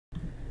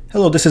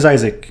Hello, this is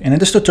Isaac, and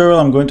in this tutorial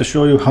I'm going to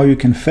show you how you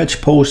can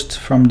fetch posts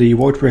from the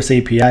WordPress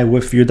API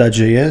with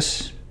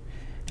Vue.js,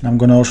 and I'm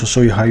going to also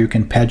show you how you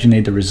can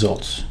paginate the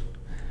results.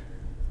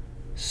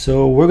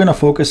 So we're going to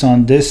focus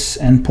on this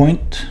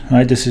endpoint,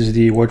 right? This is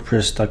the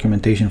WordPress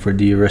documentation for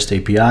the REST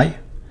API,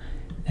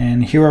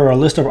 and here are a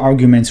list of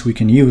arguments we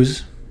can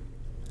use,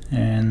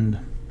 and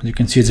as you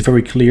can see it's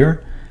very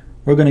clear.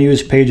 We're going to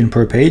use page and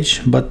per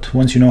page, but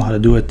once you know how to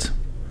do it,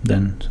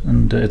 then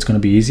it's going to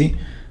be easy.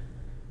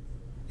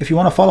 If you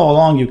want to follow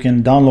along, you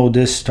can download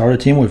this starter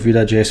theme with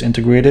Vue.js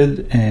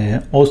integrated.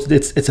 Also,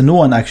 it's a new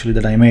one actually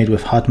that I made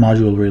with hot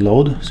module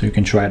reload, so you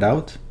can try it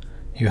out.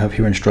 You have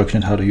here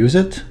instructions how to use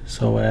it.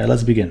 So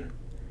let's begin.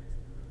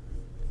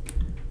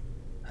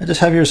 I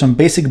just have here some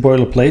basic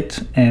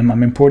boilerplate, and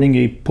I'm importing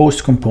a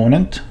post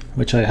component,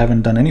 which I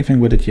haven't done anything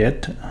with it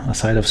yet,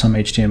 aside of some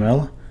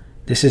HTML.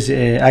 This is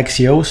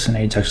Axios, an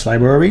Ajax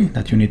library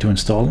that you need to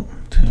install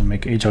to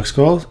make Ajax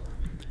calls.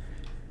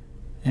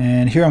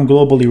 And here I'm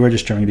globally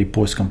registering the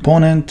post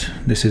component.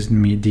 This is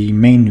the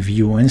main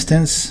Vue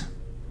instance.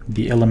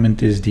 The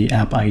element is the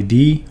app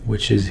ID,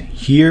 which is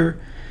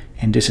here.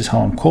 And this is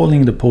how I'm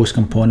calling the post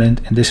component.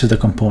 And this is the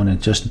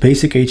component, just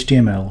basic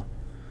HTML.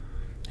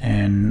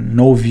 And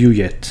no Vue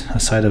yet,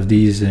 aside of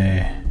these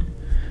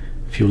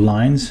few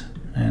lines.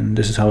 And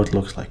this is how it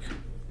looks like.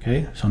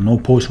 Okay, so no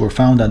posts were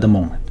found at the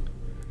moment.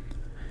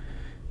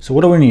 So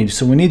what do we need?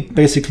 So we need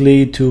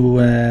basically to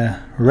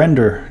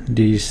render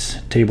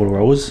these table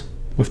rows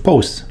with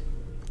posts.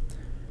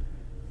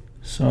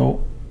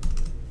 So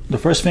the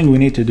first thing we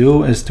need to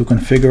do is to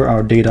configure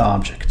our data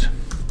object,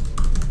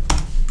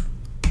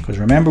 because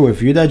remember with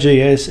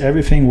Vue.js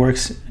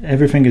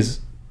everything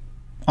is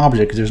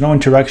objects. There's no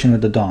interaction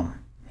with the DOM.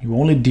 You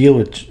only deal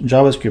with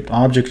JavaScript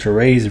objects,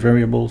 arrays,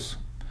 variables,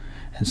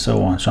 and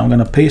so on. So I'm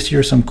going to paste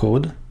here some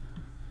code,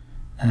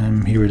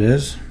 and here it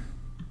is.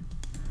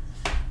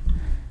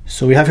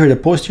 So we have here the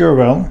post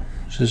URL.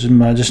 This is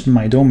just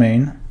my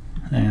domain.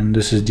 And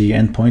this is the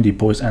endpoint, the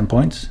post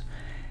endpoints.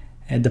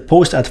 And the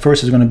post at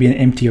first is going to be an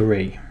empty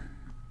array.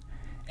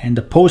 And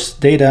the post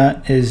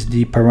data is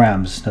the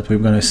params that we're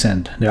going to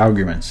send, the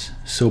arguments.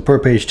 So per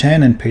page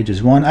 10 and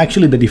pages 1.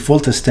 Actually, the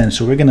default is 10,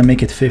 so we're going to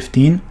make it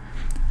 15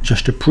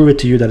 just to prove it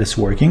to you that it's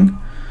working.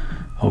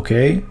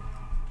 Okay.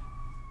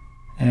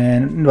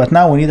 But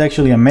now we need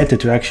actually a method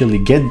to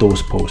actually get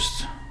those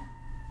posts.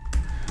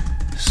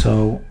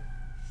 So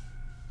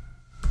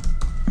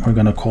we're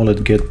going to call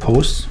it get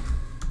posts.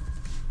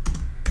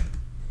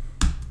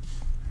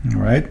 All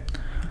right,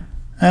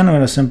 and I'm going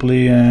to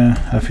simply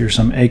have here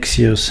some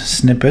Axios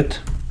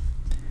snippet.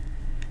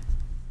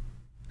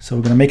 So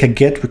we're going to make a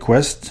GET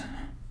request,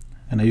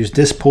 and I use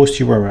this post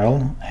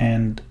URL,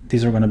 and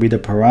these are going to be the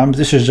params.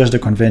 This is just the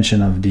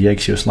convention of the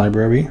Axios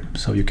library,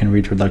 so you can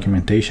read your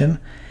documentation.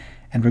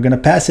 And we're going to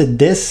pass it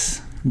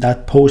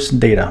that post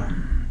data,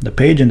 the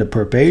page and the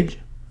per page,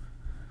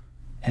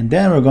 and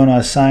then we're going to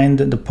assign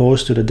the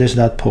post to the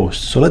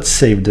this.post. So let's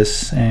save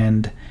this,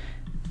 and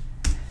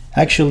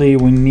actually,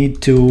 we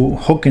need to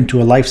hook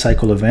into a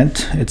lifecycle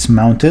event. It's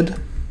mounted.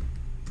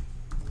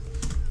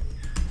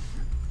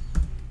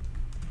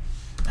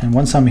 And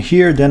once I'm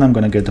here, then I'm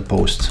going to get the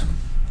post.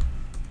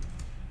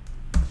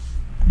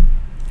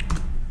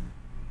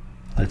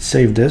 Let's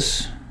save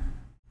this.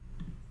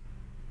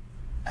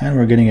 And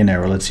we're getting an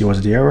error. Let's see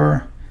what's the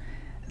error.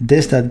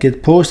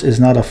 This.getPost is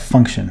not a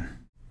function.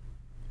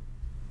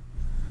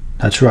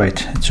 That's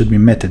right. It should be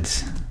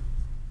methods.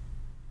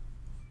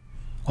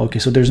 Okay,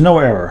 so there's no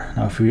error.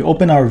 Now if we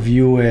open our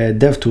Vue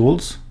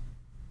DevTools,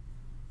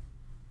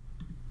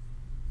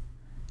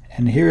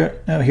 and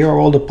here are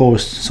all the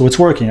posts. So it's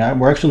working.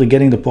 We're actually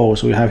getting the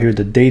post. So we have here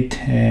the date,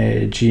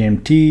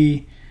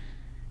 GMT,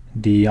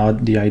 the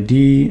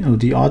ID,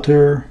 the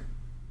author,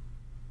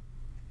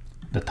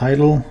 the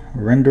title,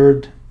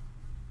 rendered.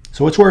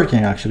 So it's working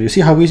actually. You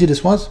see how easy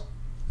this was?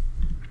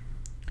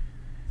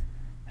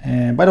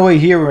 And by the way,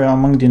 here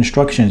among the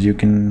instructions, you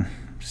can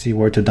see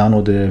where to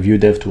download the Vue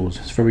DevTools.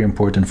 It's very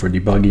important for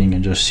debugging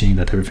and just seeing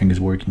that everything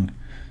is working.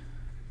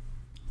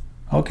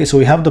 Okay, so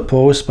we have the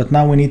post, but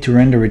now we need to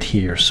render it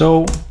here.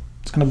 So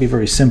it's going to be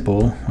very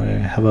simple. We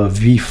have a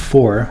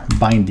v4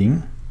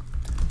 binding,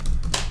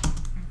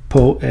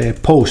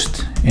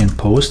 post in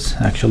post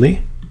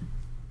actually.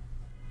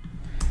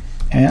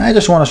 And I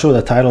just want to show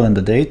the title and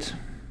the date.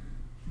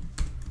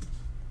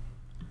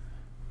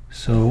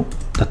 So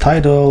the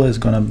title is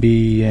going to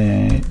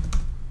be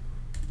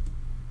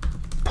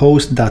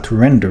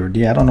post.rendered.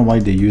 Yeah, I don't know why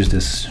they use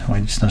this. Why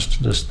it's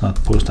just not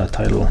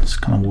post.title. It's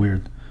kind of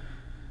weird.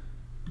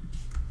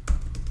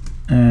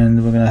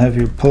 And we're gonna have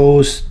your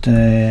post.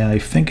 I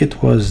think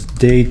it was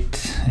date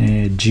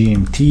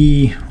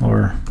GMT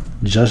or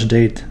just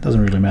date.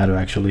 Doesn't really matter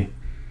actually.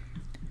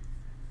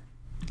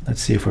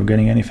 Let's see if we're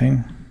getting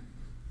anything.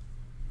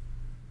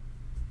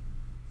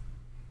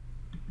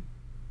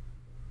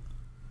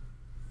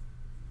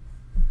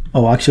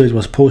 Oh, actually it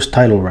was post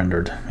title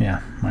rendered.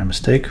 Yeah, my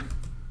mistake.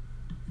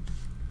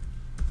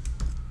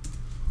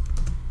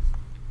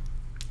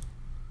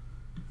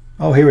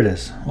 Oh, here it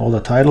is, all the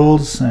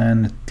titles,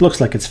 and it looks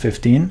like it's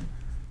 15.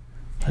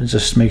 Let's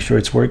just make sure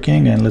it's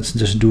working, and let's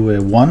just do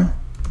a 1.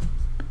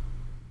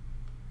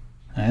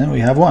 And we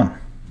have 1.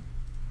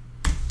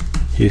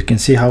 You can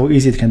see how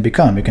easy it can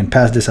become. You can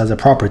pass this as a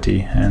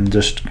property and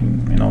just,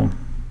 you know,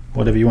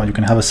 whatever you want. You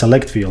can have a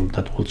select field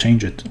that will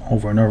change it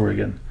over and over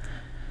again.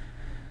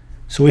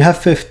 So we have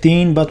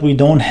 15, but we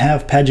don't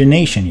have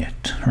pagination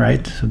yet,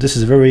 right? So this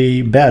is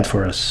very bad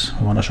for us.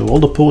 We want to show all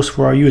the posts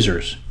for our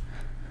users.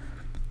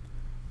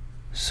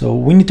 So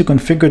we need to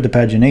configure the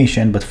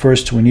pagination, but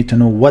first we need to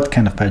know what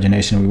kind of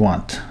pagination we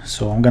want.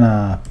 So I'm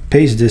gonna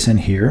paste this in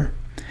here.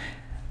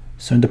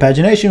 So in the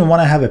pagination, we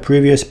want to have a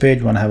previous page,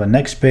 we want to have a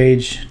next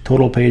page,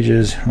 total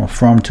pages,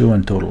 from, to,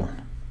 and total.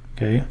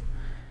 Okay.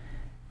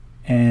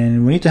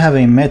 And we need to have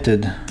a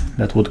method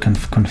that would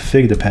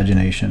configure the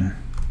pagination.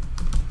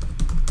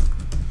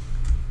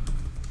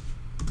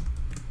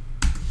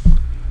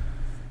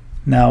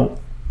 Now,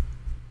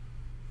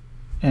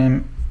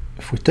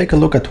 if we take a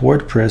look at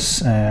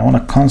WordPress, I want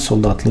to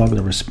console.log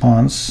the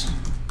response.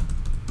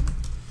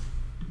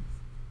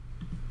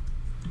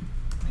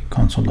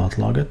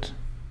 Console.log it.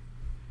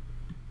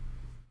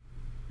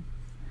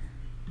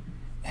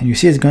 And you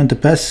see it's going to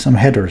pass some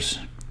headers.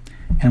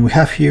 And we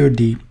have here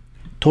the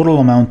total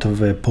amount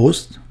of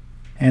posts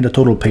and the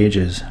total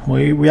pages.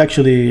 We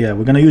actually,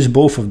 we're going to use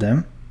both of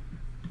them.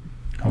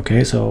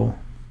 Okay, so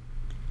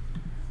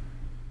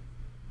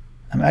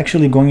I'm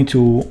actually going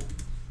to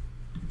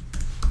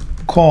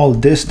call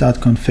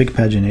this.config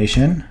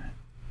pagination,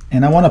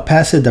 and I want to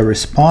pass it the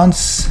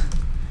response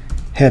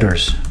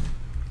headers.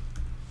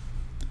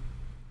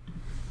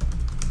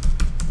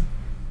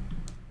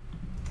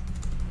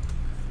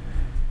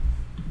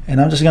 And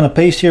I'm just going to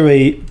paste here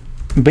a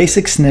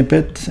basic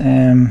snippet.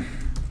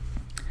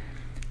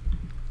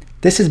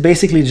 This is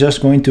basically just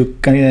going to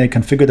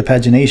configure the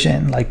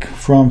pagination, like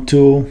from,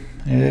 to.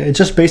 It's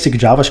just basic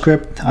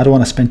JavaScript. I don't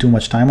want to spend too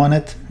much time on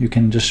it. You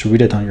can just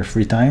read it on your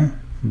free time,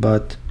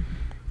 but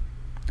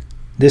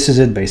this is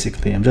it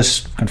basically. I'm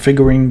just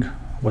configuring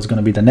what's going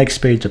to be the next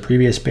page, the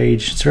previous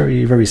page. It's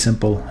very, very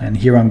simple. And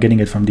here I'm getting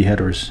it from the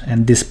headers.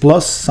 And this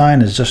plus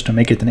sign is just to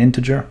make it an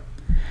integer.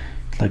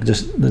 Like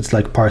just, it's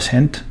like parse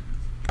int.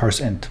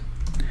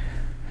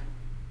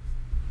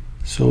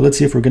 So let's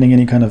see if we're getting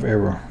any kind of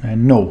error.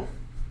 And no,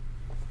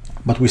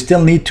 but we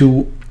still need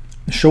to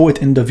show it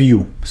in the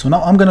view. So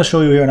now I'm going to show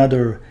you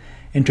here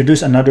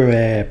introduce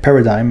another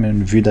paradigm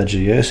in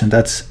Vue.js, and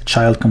that's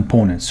child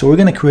components. So we're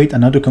going to create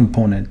another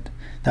component.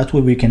 That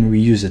way we can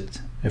reuse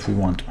it if we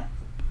want to.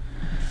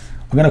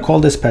 We're going to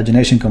call this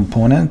pagination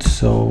component.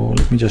 So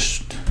let me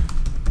just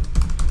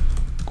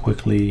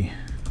quickly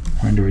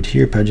render it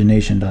here,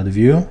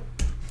 pagination.view.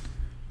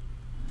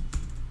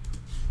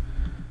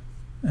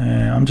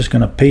 I'm just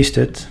going to paste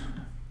it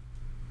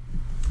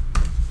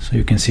so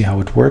you can see how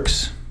it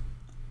works.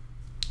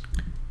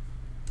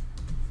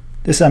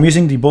 I'm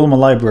using the Bulma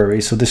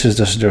library, so this is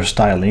just their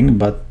styling,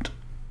 but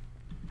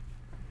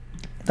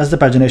that's the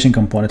pagination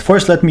component.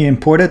 First, let me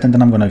import it, and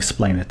then I'm going to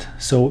explain it.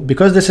 So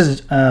because this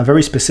is a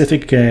very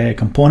specific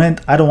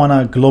component, I don't want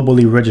to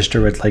globally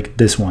register it like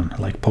this one,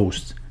 like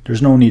post.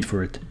 There's no need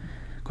for it,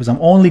 because I'm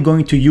only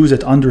going to use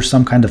it under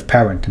some kind of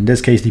parent, in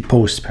this case the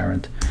post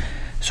parent.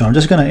 So I'm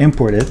just going to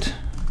import it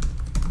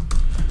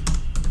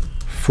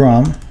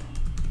from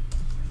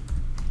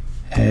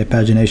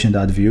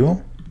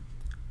pagination.view.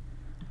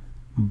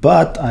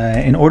 But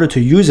in order to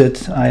use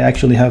it, I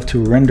actually have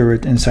to render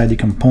it inside the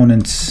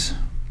components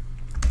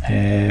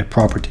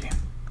property.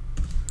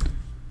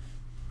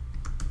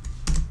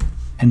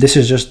 And this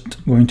is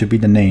just going to be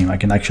the name. I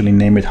can actually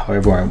name it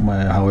however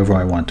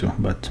I want to,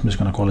 but I'm just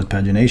going to call it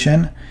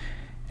pagination.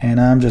 And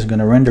I'm just going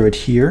to render it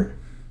here.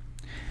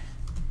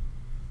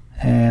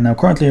 And now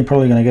currently I'm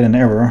probably going to get an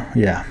error.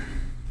 Yeah.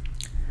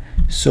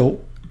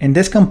 So in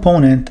this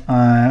component,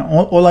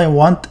 all I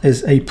want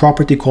is a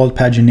property called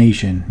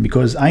pagination,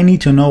 because I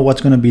need to know what's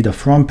going to be the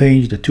from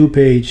page, the to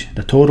page,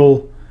 the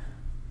total.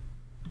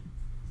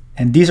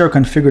 And these are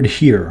configured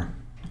here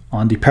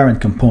on the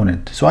parent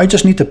component. So I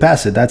just need to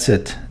pass it. That's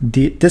it.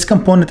 This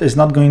component is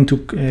not going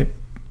to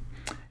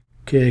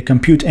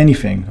compute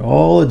anything.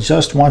 All it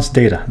just wants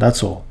data.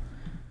 That's all.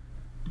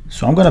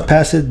 So I'm going to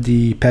pass it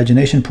the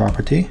pagination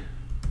property,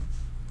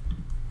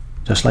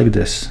 just like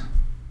this.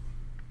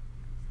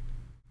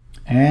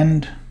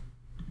 And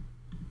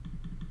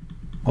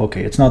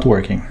okay, it's not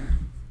working.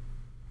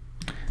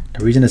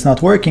 The reason it's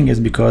not working is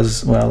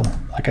because, well,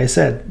 like I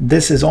said,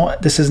 this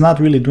is not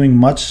really doing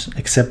much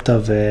except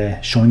of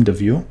showing the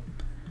view.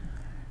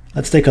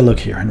 Let's take a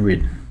look here and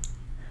read.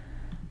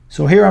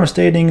 So here I'm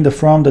stating the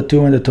from, the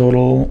to, and the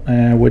total,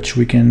 which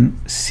we can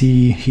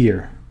see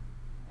here.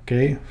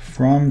 Okay,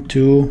 from,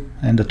 to,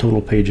 and the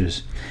total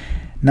pages.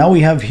 Now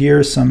we have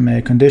here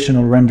some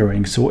conditional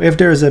rendering. So if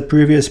there is a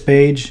previous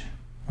page,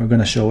 we're going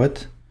to show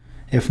it.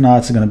 If not,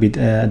 it's going to be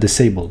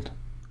disabled.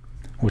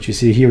 What you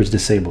see here is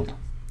disabled.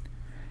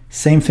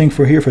 Same thing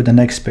for here for the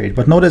next page.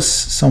 But notice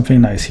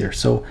something nice here.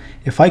 So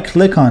if I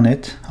click on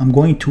it, I'm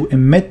going to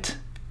emit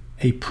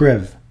a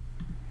prev.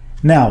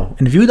 Now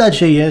in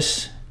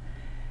Vue.js,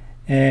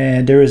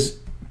 there is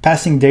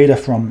passing data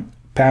from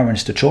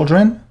parents to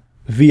children,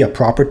 via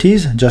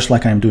properties, just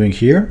like I'm doing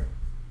here.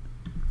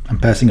 I'm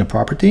passing a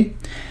property.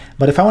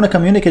 But if I want to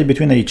communicate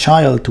between a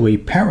child to a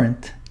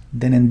parent,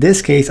 then in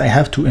this case, I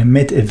have to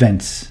emit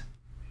events.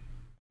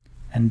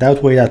 And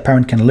that way that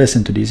parent can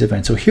listen to these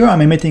events. So here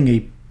I'm emitting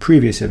a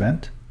previous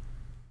event,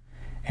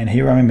 and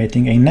here I'm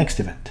emitting a next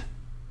event.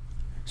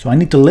 So I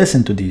need to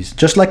listen to these,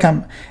 just like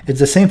it's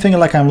the same thing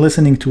like I'm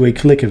listening to a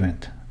click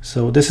event.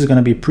 So this is going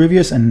to be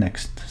previous and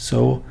next.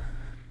 So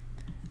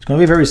it's going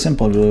to be very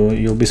simple.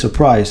 You'll be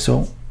surprised.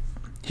 So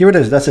here it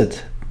is. That's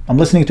it. I'm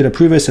listening to the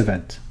previous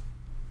event.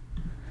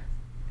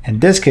 In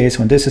this case,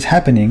 when this is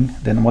happening,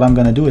 then what I'm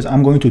going to do is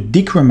I'm going to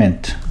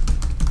decrement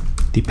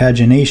the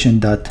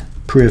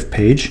pagination.priv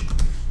page,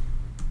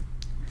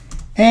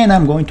 and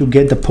I'm going to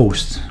get the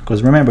post,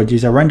 because remember,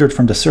 these are rendered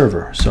from the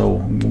server, so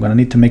we're going to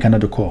need to make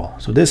another call.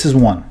 So this is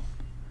one.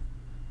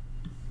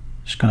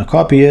 Just going to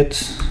copy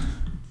it,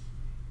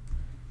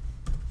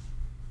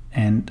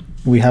 and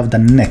we have the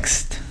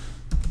next.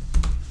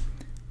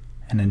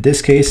 And in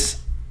this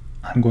case,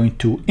 I'm going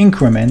to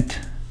increment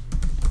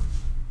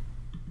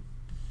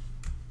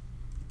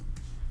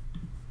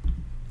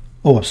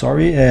oh, I'm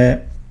sorry,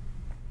 that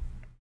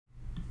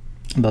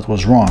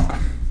was wrong.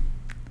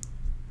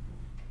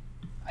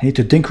 I need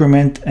to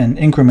decrement and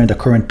increment the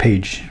current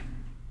page,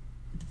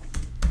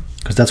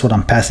 because that's what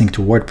I'm passing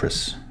to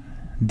WordPress.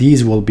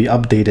 These will be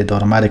updated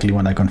automatically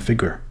when I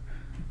configure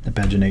the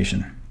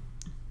pagination.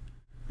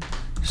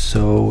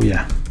 So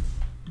yeah,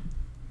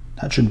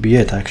 that should be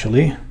it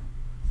actually.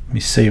 Let me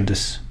save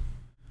this.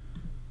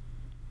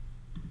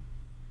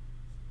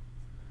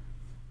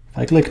 If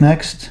I click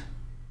next,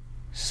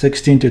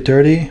 16 to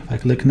 30, if I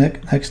click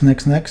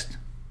next,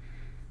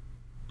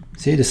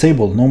 see,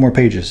 disabled, no more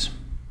pages.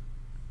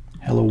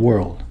 Hello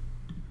world.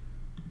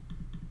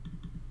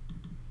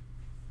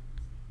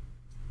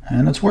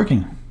 And it's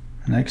working.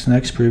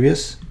 Next,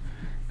 previous.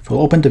 If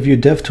we'll open the Vue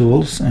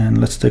DevTools and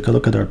let's take a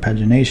look at our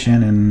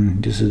pagination,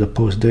 and this is the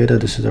post data,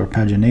 this is our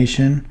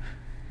pagination.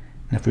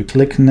 And if we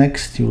click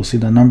next, you will see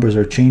the numbers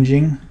are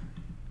changing.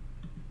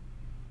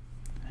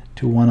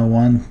 To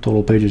 101,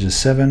 total pages is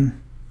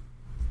 7.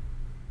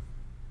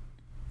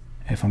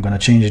 If I'm going to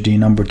change the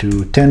number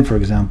to 10, for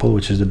example,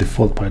 which is the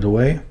default, by the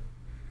way,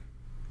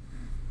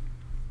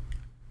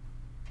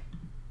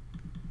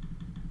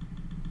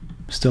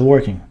 still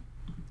working.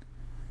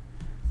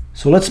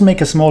 So let's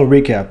make a small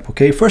recap.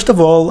 Okay, first of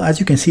all, as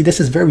you can see, this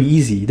is very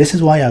easy. This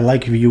is why I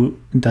like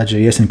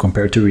Vue.js and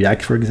compared to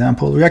React, for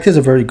example. React is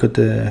a very good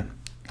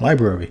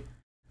library,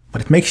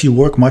 but it makes you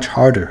work much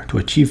harder to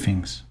achieve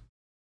things.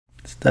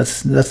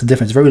 That's the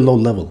difference, very low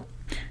level.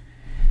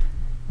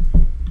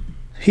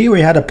 Here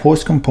we had a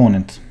post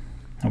component,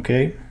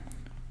 okay?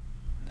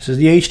 This is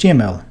the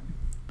HTML.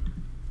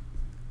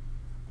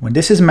 When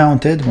this is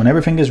mounted, when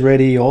everything is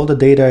ready, all the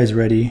data is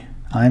ready,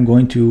 I'm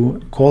going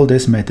to call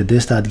this method,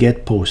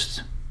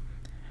 this.getPost.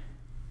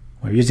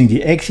 We're using the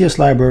Axios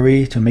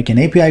library to make an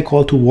API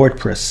call to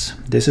WordPress.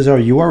 This is our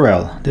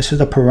URL. This is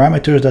the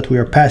parameters that we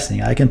are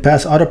passing. I can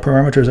pass other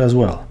parameters as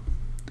well.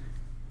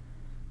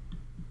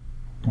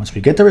 Once we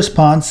get the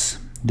response,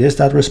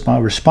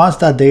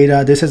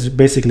 response.data, this is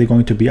basically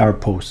going to be our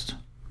post.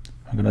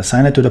 I'm going to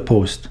assign it to the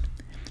post.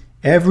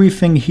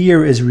 Everything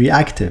here is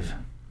reactive.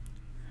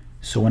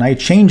 So when I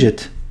change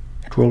it,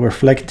 it will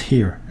reflect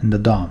here in the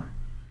DOM.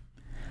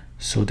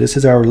 So this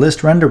is our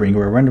list rendering.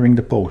 We're rendering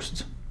the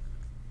post.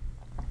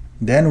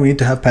 Then we need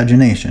to have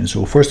pagination.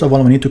 So first of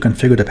all, we need to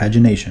configure the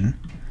pagination.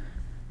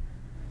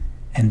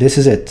 And this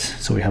is it.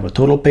 So we have a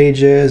total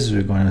pages.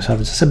 We're going to have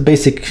just a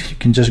basic, you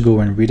can just go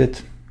and read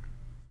it.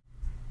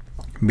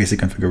 Basic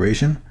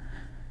configuration.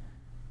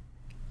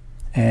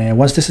 And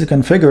once this is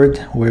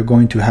configured, we're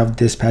going to have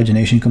this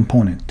pagination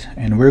component,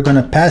 and we're going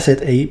to pass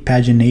it a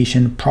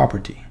pagination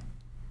property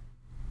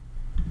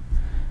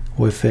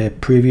with a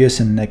previous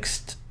and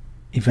next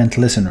event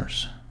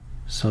listeners.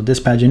 So this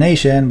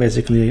pagination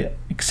basically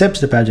accepts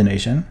the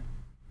pagination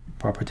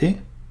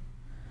property,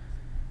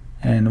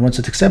 and once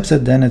it accepts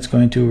it, then it's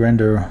going to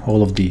render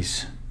all of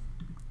these.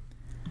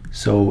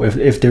 So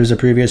if there's a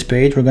previous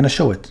page, we're going to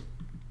show it.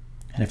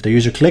 And if the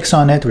user clicks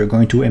on it, we're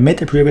going to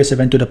emit a previous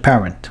event to the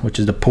parent, which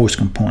is the post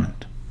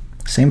component.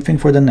 Same thing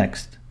for the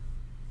next.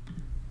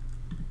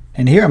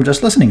 And here I'm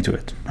just listening to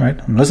it, right?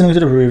 I'm listening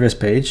to the previous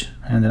page,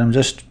 and then I'm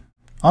just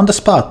on the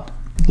spot.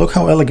 Look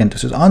how elegant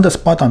this is. On the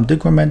spot, I'm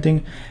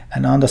decrementing,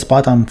 and on the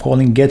spot, I'm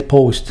calling get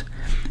post.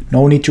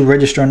 No need to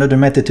register another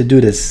method to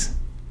do this.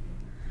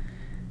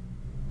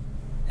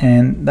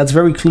 And that's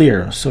very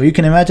clear. So you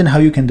can imagine how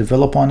you can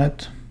develop on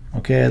it.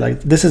 Okay,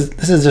 like this is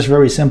just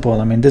very simple.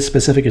 I mean, this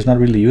specific is not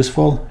really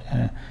useful.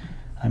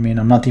 I mean,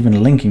 I'm not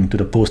even linking to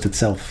the post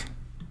itself.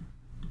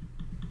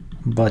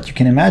 But you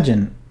can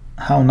imagine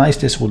how nice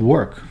this would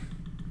work.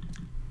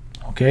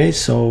 Okay,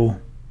 so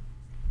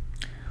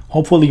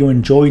hopefully you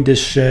enjoyed this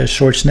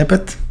short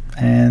snippet,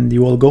 and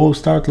you will go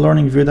start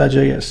learning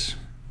Vue.js.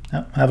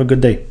 Have a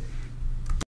good day.